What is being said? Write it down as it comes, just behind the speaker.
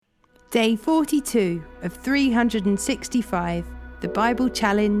Day 42 of 365, the Bible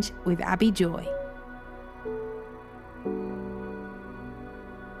Challenge with Abi Joy.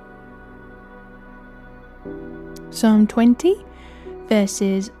 Psalm 20,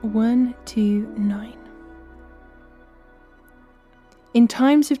 verses 1 to 9. In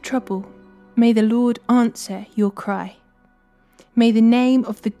times of trouble, may the Lord answer your cry. May the name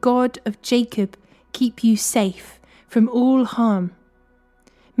of the God of Jacob keep you safe from all harm.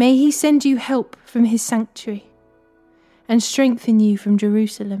 May he send you help from his sanctuary and strengthen you from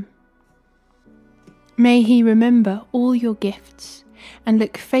Jerusalem. May he remember all your gifts and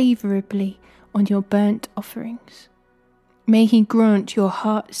look favourably on your burnt offerings. May he grant your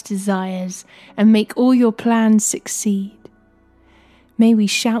heart's desires and make all your plans succeed. May we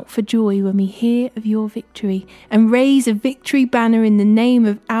shout for joy when we hear of your victory and raise a victory banner in the name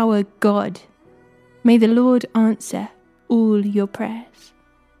of our God. May the Lord answer all your prayers.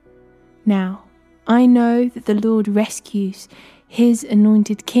 Now, I know that the Lord rescues his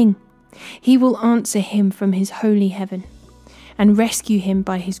anointed king. He will answer him from his holy heaven and rescue him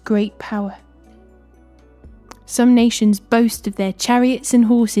by his great power. Some nations boast of their chariots and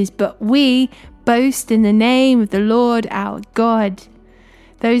horses, but we boast in the name of the Lord our God.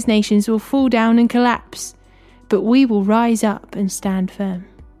 Those nations will fall down and collapse, but we will rise up and stand firm.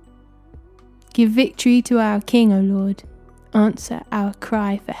 Give victory to our King, O Lord. Answer our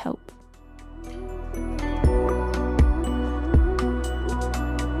cry for help.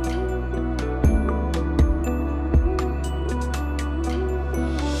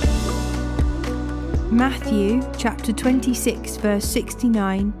 Matthew chapter 26 verse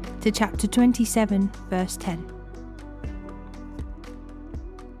 69 to chapter 27 verse 10.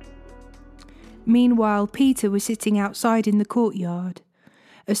 Meanwhile, Peter was sitting outside in the courtyard.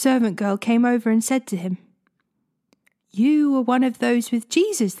 A servant girl came over and said to him, "You are one of those with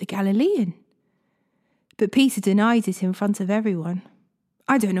Jesus the Galilean." But Peter denied it in front of everyone.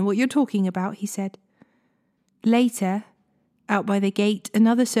 "I don't know what you're talking about," he said. Later, out by the gate,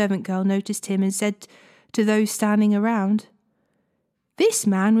 another servant girl noticed him and said to those standing around, "This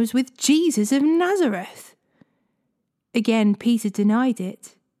man was with Jesus of Nazareth." Again, Peter denied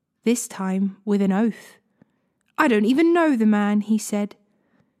it, this time with an oath. "I don't even know the man," he said.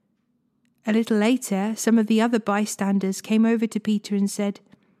 A little later, some of the other bystanders came over to Peter and said,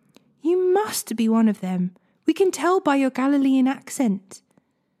 "You must be one of them. We can tell by your Galilean accent."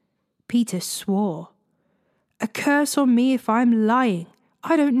 Peter swore, "A curse on me if I'm lying.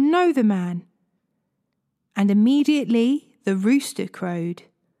 I don't know the man." And immediately the rooster crowed.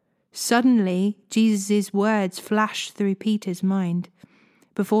 Suddenly, Jesus' words flashed through Peter's mind.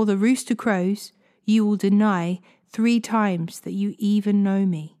 "Before the rooster crows, you will deny 3 times that you even know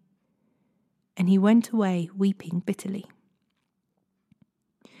me." And he went away weeping bitterly.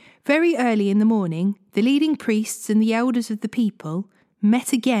 Very early in the morning, the leading priests and the elders of the people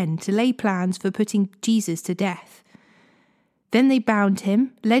met again to lay plans for putting Jesus to death. Then they bound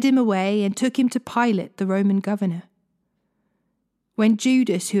him, led him away, and took him to Pilate, the Roman governor. When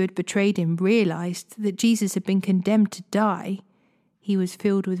Judas, who had betrayed him, realized that Jesus had been condemned to die, he was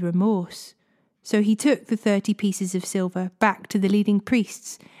filled with remorse. So he took the 30 pieces of silver back to the leading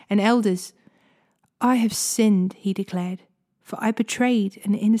priests and elders. "I have sinned," he declared, "for I betrayed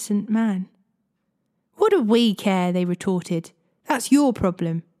an innocent man." "What do we care?" they retorted. "That's your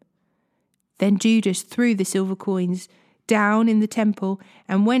problem." Then Judas threw the silver coins down in the temple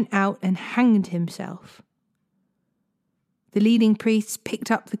and went out and hanged himself. The leading priests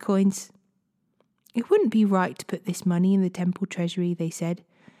picked up the coins. "It wouldn't be right to put this money in the temple treasury," they said,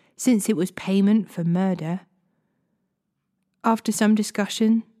 "since it was payment for murder." After some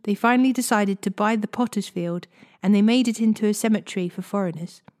discussion, they finally decided to buy the potter's field, and they made it into a cemetery for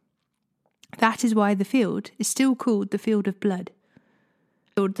foreigners. That is why the field is still called the Field of Blood.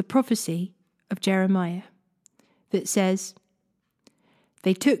 The prophecy of Jeremiah that says,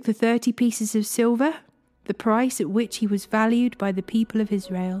 "They took the 30 pieces of silver, the price at which he was valued by the people of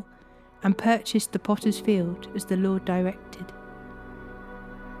Israel, and purchased the potter's field as the Lord directed."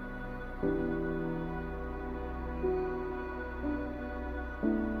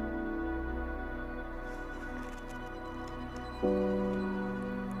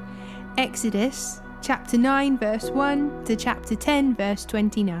 Exodus chapter 9 verse 1 to chapter 10 verse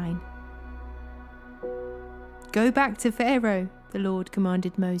 29. "Go back to Pharaoh," the Lord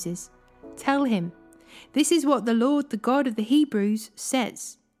commanded Moses. "Tell him, this is what the Lord, the God of the Hebrews,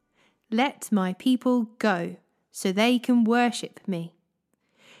 says. Let my people go, so they can worship me.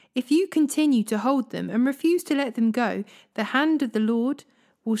 If you continue to hold them and refuse to let them go, the hand of the Lord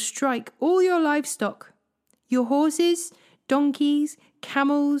will strike all your livestock, your horses, donkeys,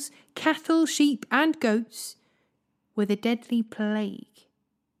 camels, cattle, sheep, and goats were the deadly plague.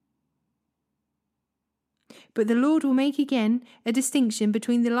 But the Lord will make again a distinction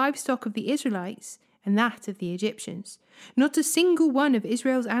between the livestock of the Israelites and that of the Egyptians. Not a single one of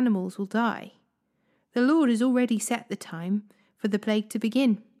Israel's animals will die. The Lord has already set the time for the plague to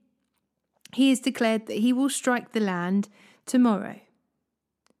begin. He has declared that he will strike the land tomorrow.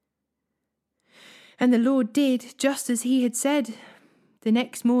 And the Lord did just as he had said. The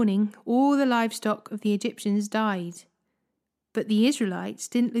next morning, all the livestock of the Egyptians died, but the Israelites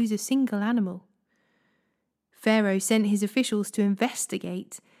didn't lose a single animal. Pharaoh sent his officials to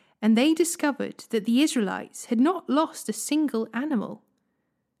investigate, and they discovered that the Israelites had not lost a single animal.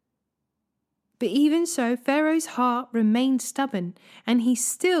 But even so, Pharaoh's heart remained stubborn, and he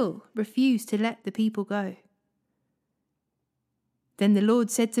still refused to let the people go. Then the Lord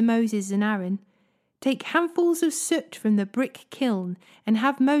said to Moses and Aaron, "Take handfuls of soot from the brick kiln and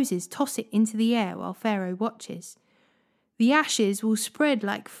have Moses toss it into the air while Pharaoh watches. The ashes will spread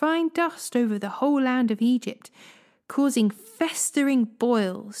like fine dust over the whole land of Egypt, causing festering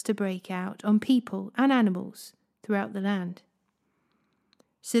boils to break out on people and animals throughout the land."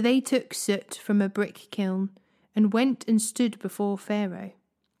 So they took soot from a brick kiln and went and stood before Pharaoh.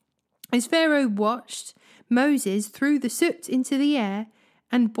 As Pharaoh watched, Moses threw the soot into the air,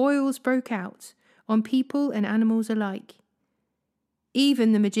 and boils broke out on people and animals alike.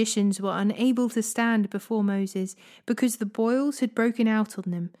 Even the magicians were unable to stand before Moses because the boils had broken out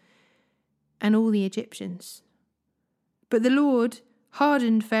on them and all the Egyptians. But the Lord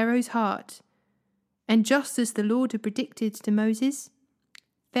hardened Pharaoh's heart, and just as the Lord had predicted to Moses,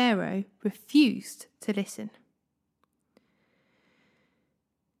 Pharaoh refused to listen.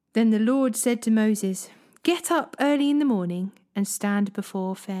 Then the Lord said to Moses, "Get up early in the morning and stand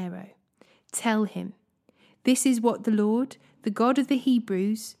before Pharaoh. Tell him, 'This is what the Lord, the God of the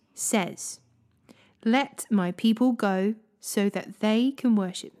Hebrews, says. Let my people go so that they can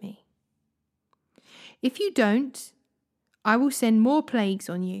worship me. If you don't, I will send more plagues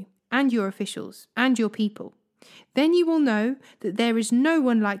on you and your officials and your people. Then you will know that there is no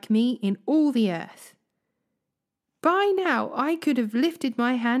one like me in all the earth. By now I could have lifted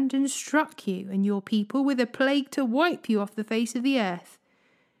my hand and struck you and your people with a plague to wipe you off the face of the earth.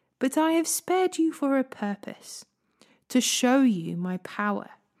 But I have spared you for a purpose, to show you my power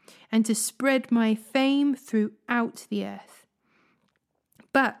and to spread my fame throughout the earth.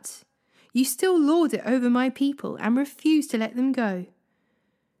 But you still lord it over my people and refuse to let them go.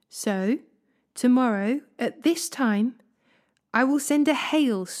 So, tomorrow at this time, I will send a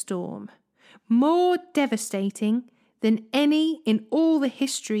hailstorm, more devastating than any in all the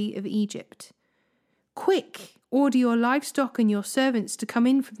history of Egypt. Quick, order your livestock and your servants to come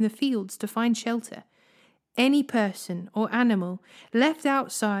in from the fields to find shelter. Any person or animal left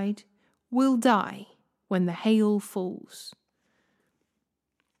outside will die when the hail falls."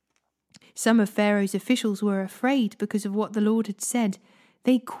 Some of Pharaoh's officials were afraid because of what the Lord had said.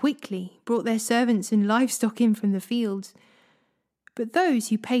 They quickly brought their servants and livestock in from the fields. But those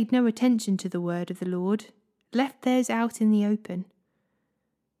who paid no attention to the word of the Lord left theirs out in the open.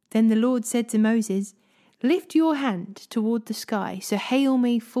 Then the Lord said to Moses, "Lift your hand toward the sky so hail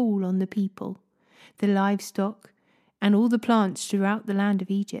may fall on the people, the livestock, and all the plants throughout the land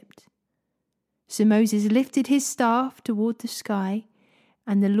of Egypt." So Moses lifted his staff toward the sky,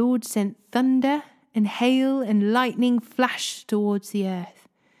 and the Lord sent thunder and hail and lightning flashed towards the earth.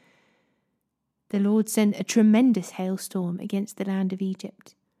 The Lord sent a tremendous hailstorm against the land of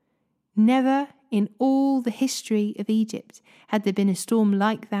Egypt. Never in all the history of Egypt had there been a storm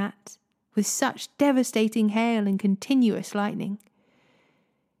like that, with such devastating hail and continuous lightning.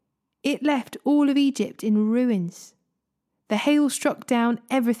 It left all of Egypt in ruins. The hail struck down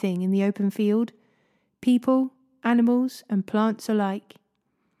everything in the open field, people, animals, and plants alike.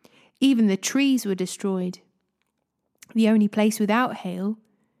 Even the trees were destroyed. The only place without hail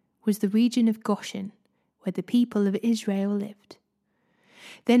was the region of Goshen, where the people of Israel lived.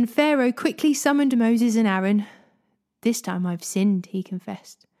 Then Pharaoh quickly summoned Moses and Aaron. "This time I've sinned," he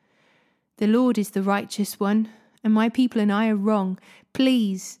confessed. "The Lord is the righteous one, and my people and I are wrong.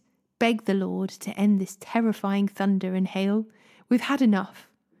 Please beg the Lord to end this terrifying thunder and hail. We've had enough.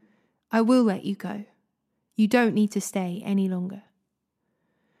 I will let you go. You don't need to stay any longer."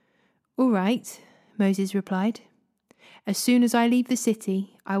 "All right," Moses replied. "As soon as I leave the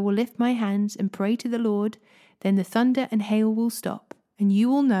city, I will lift my hands and pray to the Lord. Then the thunder and hail will stop, and you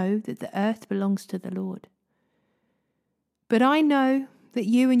will know that the earth belongs to the Lord. But I know that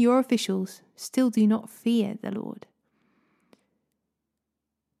you and your officials still do not fear the Lord."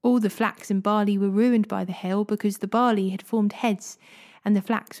 All the flax and barley were ruined by the hail because the barley had formed heads, and the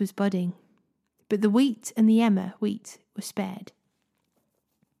flax was budding. But the wheat and the emmer wheat were spared,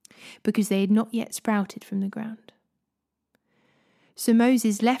 because they had not yet sprouted from the ground. So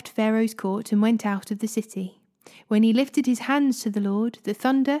Moses left Pharaoh's court and went out of the city. When he lifted his hands to the Lord, the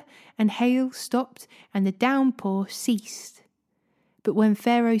thunder and hail stopped, and the downpour ceased. But when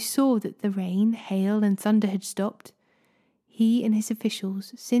Pharaoh saw that the rain, hail, and thunder had stopped, he and his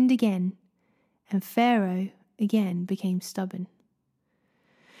officials sinned again, and Pharaoh again became stubborn.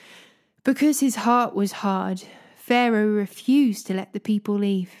 Because his heart was hard, Pharaoh refused to let the people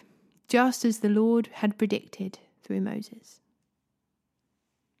leave, just as the Lord had predicted through Moses.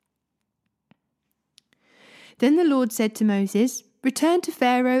 Then the Lord said to Moses, "Return to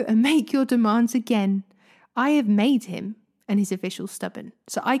Pharaoh and make your demands again. I have made him and his officials stubborn,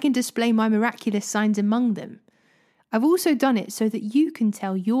 so I can display my miraculous signs among them. I've also done it so that you can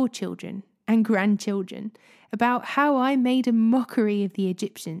tell your children and grandchildren about how I made a mockery of the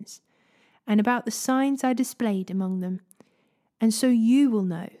Egyptians and about the signs I displayed among them, and so you will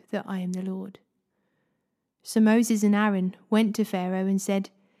know that I am the Lord." So Moses and Aaron went to Pharaoh and said,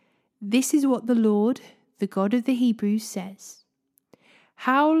 "This is what the Lord, the God of the Hebrews, says.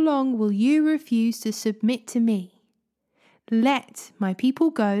 How long will you refuse to submit to me? Let my people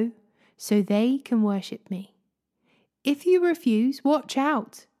go so they can worship me. If you refuse, watch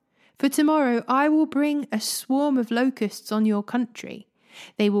out, for tomorrow I will bring a swarm of locusts on your country.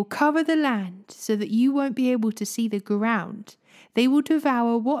 They will cover the land so that you won't be able to see the ground. They will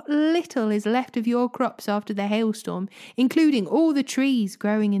devour what little is left of your crops after the hailstorm, including all the trees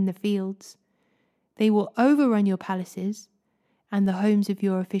growing in the fields. They will overrun your palaces and the homes of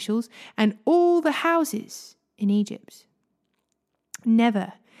your officials and all the houses in Egypt.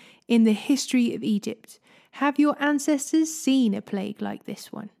 Never in the history of Egypt have your ancestors seen a plague like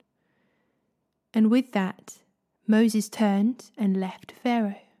this one." And with that, Moses turned and left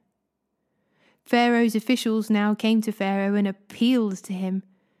Pharaoh. Pharaoh's officials now came to Pharaoh and appealed to him.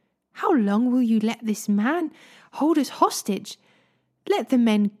 "How long will you let this man hold us hostage? Let the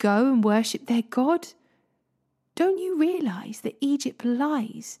men go and worship their God. Don't you realize that Egypt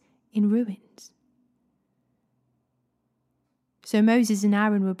lies in ruins?" So Moses and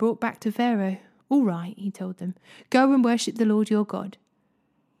Aaron were brought back to Pharaoh. "All right," he told them, "go and worship the Lord your God.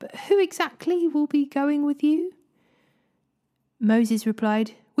 But who exactly will be going with you?" Moses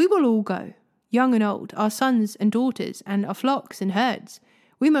replied, "We will all go, young and old, our sons and daughters, and our flocks and herds.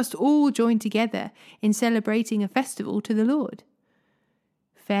 We must all join together in celebrating a festival to the Lord."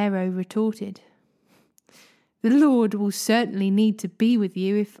 Pharaoh retorted, "The Lord will certainly need to be with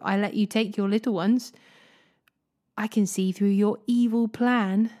you if I let you take your little ones. I can see through your evil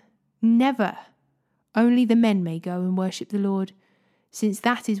plan. Never. Only the men may go and worship the Lord, since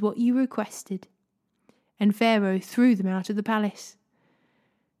that is what you requested." And Pharaoh threw them out of the palace.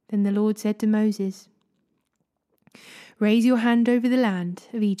 Then the Lord said to Moses, "Raise your hand over the land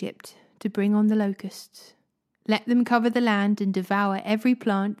of Egypt to bring on the locusts. Let them cover the land and devour every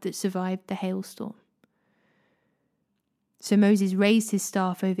plant that survived the hailstorm." So Moses raised his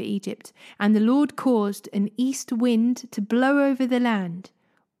staff over Egypt, and the Lord caused an east wind to blow over the land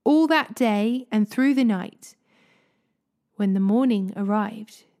all that day and through the night. When the morning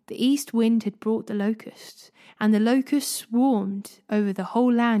arrived, the east wind had brought the locusts, and the locusts swarmed over the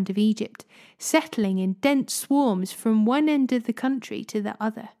whole land of Egypt, settling in dense swarms from one end of the country to the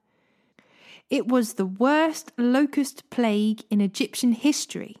other. It was the worst locust plague in Egyptian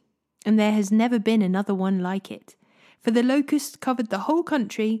history, and there has never been another one like it. For the locusts covered the whole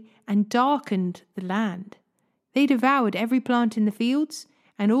country and darkened the land. They devoured every plant in the fields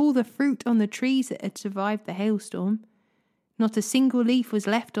and all the fruit on the trees that had survived the hailstorm. Not a single leaf was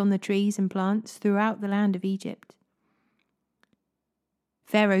left on the trees and plants throughout the land of Egypt.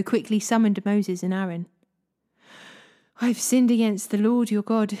 Pharaoh quickly summoned Moses and Aaron. "I've sinned against the Lord your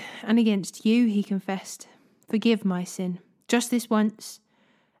God and against you," he confessed. "Forgive my sin, just this once,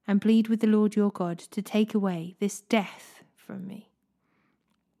 and plead with the Lord your God to take away this death from me."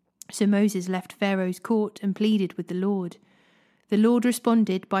 So Moses left Pharaoh's court and pleaded with the Lord. The Lord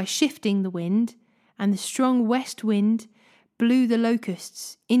responded by shifting the wind, and the strong west wind blew the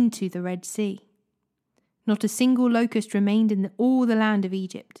locusts into the Red Sea. Not a single locust remained in all the land of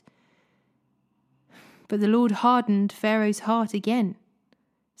Egypt. But the Lord hardened Pharaoh's heart again,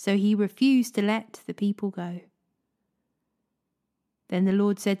 so he refused to let the people go. Then the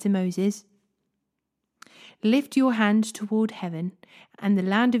Lord said to Moses, "Lift your hand toward heaven, and the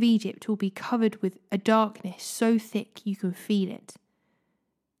land of Egypt will be covered with a darkness so thick you can feel it."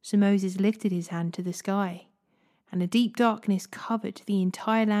 So Moses lifted his hand to the sky, and a deep darkness covered the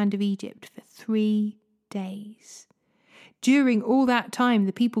entire land of Egypt for 3 days. During all that time,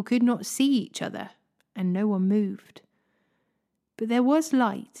 the people could not see each other, and no one moved. But there was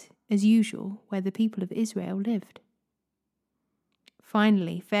light, as usual, where the people of Israel lived.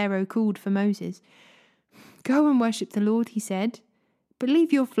 Finally, Pharaoh called for Moses. "Go and worship the Lord," he said, "but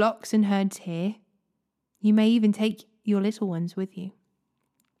leave your flocks and herds here. You may even take your little ones with you."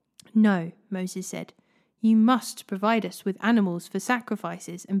 "No," Moses said, "you must provide us with animals for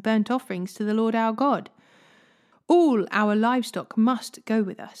sacrifices and burnt offerings to the Lord our God. All our livestock must go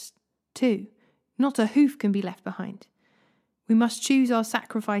with us, too. Not a hoof can be left behind. We must choose our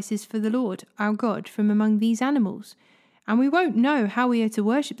sacrifices for the Lord our God from among these animals, and we won't know how we are to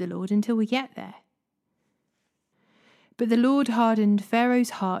worship the Lord until we get there." But the Lord hardened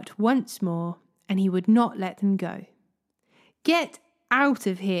Pharaoh's heart once more, and he would not let them go. "Get out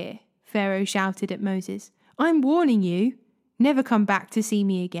of here," Pharaoh shouted at Moses. "I'm warning you. Never come back to see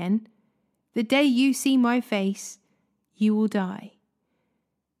me again. The day you see my face, you will die."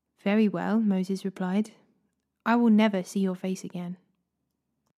 "Very well," Moses replied. "I will never see your face again."